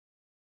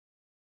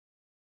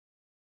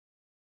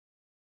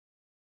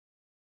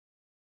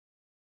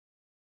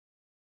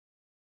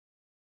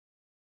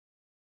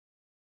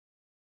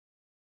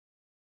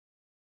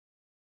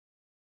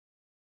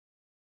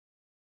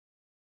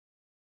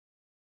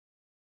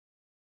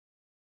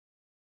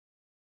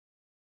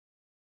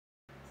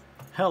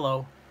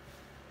Hello,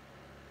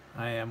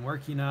 I am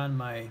working on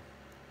my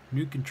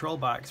new control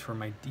box for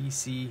my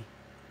DC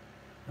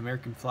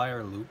American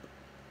Flyer loop.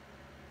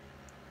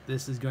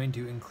 This is going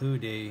to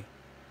include a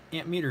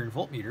amp meter and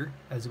voltmeter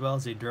as well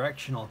as a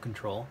directional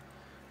control,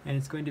 and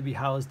it's going to be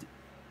housed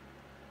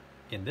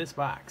in this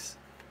box.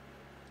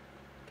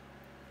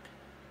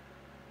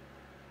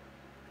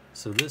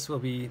 So this will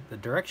be the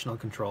directional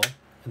control,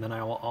 and then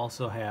I will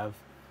also have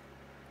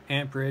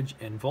amperage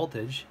and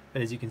voltage,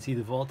 but as you can see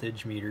the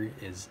voltage meter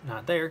is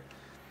not there,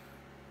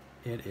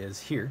 it is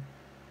here.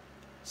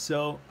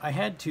 So I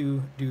had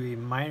to do a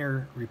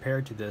minor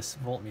repair to this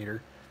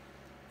voltmeter.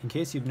 In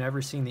case you've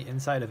never seen the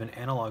inside of an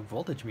analog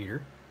voltage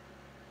meter,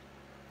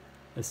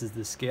 this is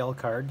the scale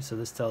card, so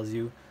this tells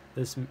you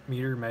this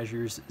meter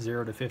measures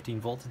 0 to 15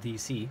 volts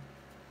DC.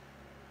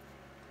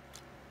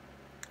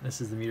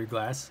 This is the meter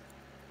glass.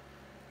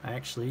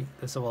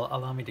 This will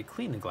allow me to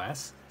clean the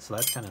glass, so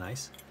that's kind of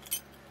nice.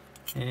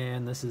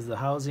 And this is the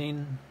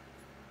housing.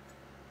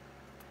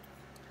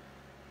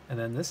 And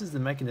then this is the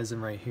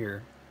mechanism right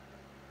here.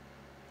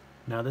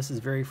 Now this is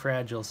very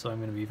fragile, so I'm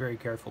going to be very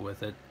careful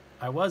with it.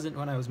 I wasn't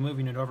when I was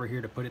moving it over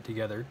here to put it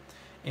together,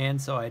 and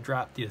so I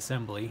dropped the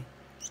assembly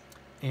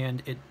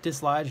and it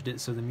dislodged it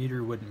so the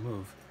meter wouldn't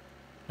move.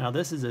 Now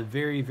this is a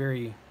very,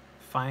 very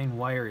fine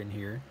wire in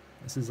here.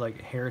 This is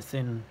like hair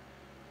thin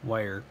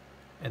wire,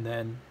 and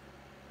then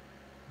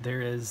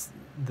there is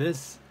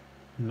this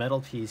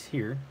metal piece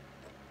here.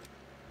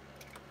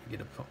 Get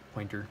a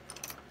pointer.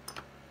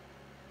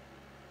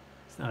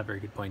 It's not a very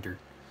good pointer.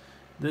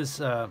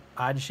 This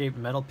odd-shaped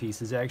metal piece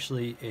is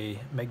actually a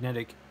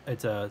magnetic.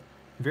 It's a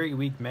very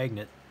weak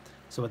magnet.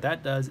 So what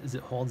that does is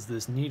it holds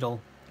this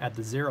needle at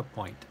the 0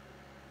 point.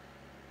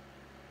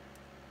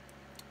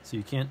 So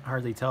you can't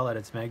hardly tell that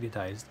it's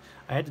magnetized.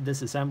 I had to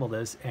disassemble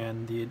this,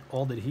 and the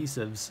old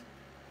adhesives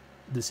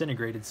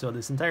disintegrated, so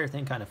this entire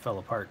thing kind of fell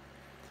apart.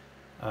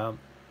 But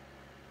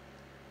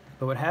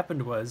what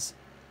happened was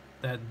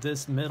that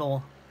this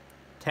middle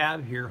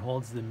tab here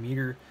holds the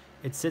meter.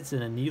 It sits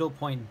in a needle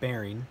point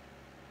bearing.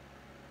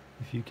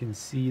 If you can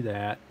see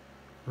that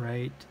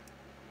right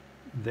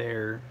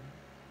there,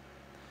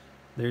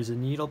 there's a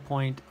needle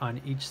point on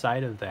each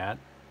side of that,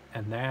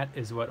 and that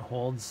is what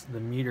holds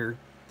the meter.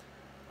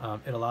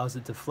 It allows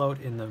it to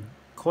float in the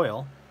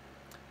coil,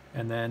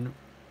 and then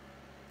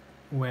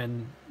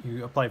when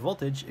you apply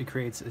voltage, it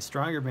creates a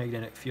stronger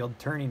magnetic field,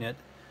 turning it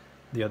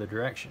the other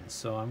direction.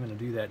 So I'm going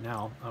to do that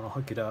now. I'll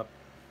hook it up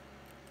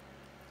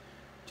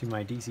to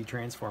my DC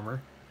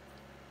transformer,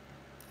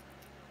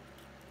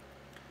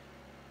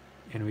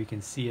 and we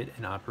can see it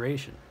in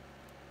operation.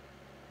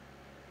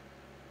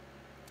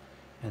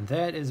 And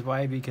that is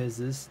why, because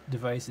this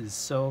device is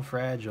so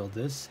fragile,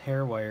 this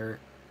hair wire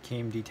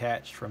came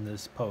detached from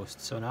this post.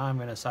 So now I'm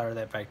going to solder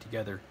that back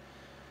together,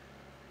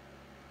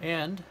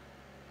 and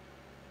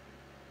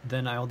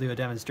then I'll do a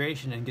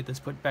demonstration and get this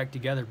put back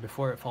together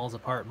before it falls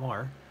apart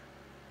more.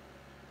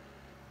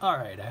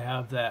 Alright, I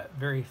have that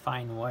very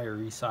fine wire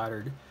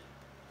resoldered,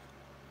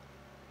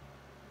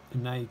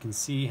 and now you can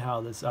see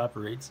how this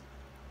operates.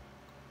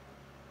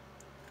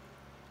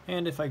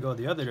 And if I go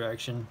the other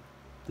direction,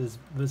 this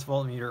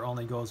voltmeter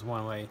only goes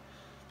one way,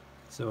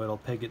 so it'll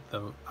peg it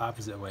the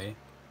opposite way.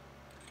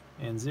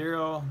 And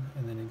 0,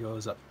 and then it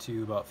goes up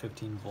to about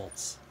 15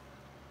 volts,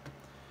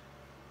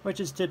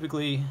 which is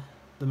typically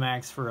the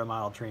max for a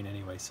model train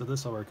anyway, so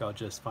this will work out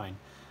just fine.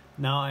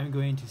 Now I'm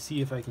going to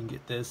see if I can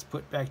get this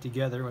put back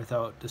together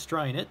without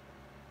destroying it,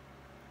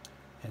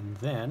 and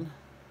then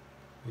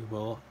we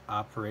will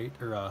operate,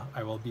 or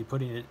I will be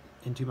putting it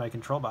into my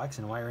control box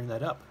and wiring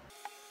that up.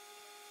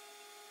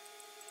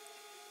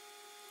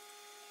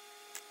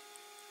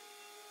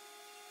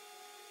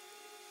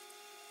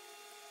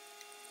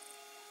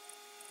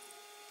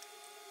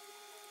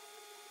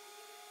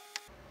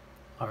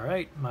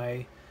 Alright,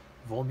 my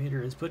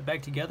voltmeter is put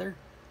back together,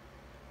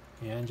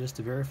 and just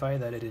to verify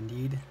that it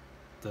indeed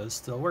does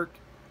still work.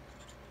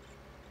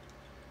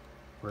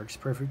 Works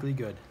perfectly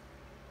good.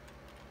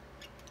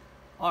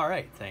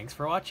 Alright, thanks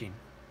for watching.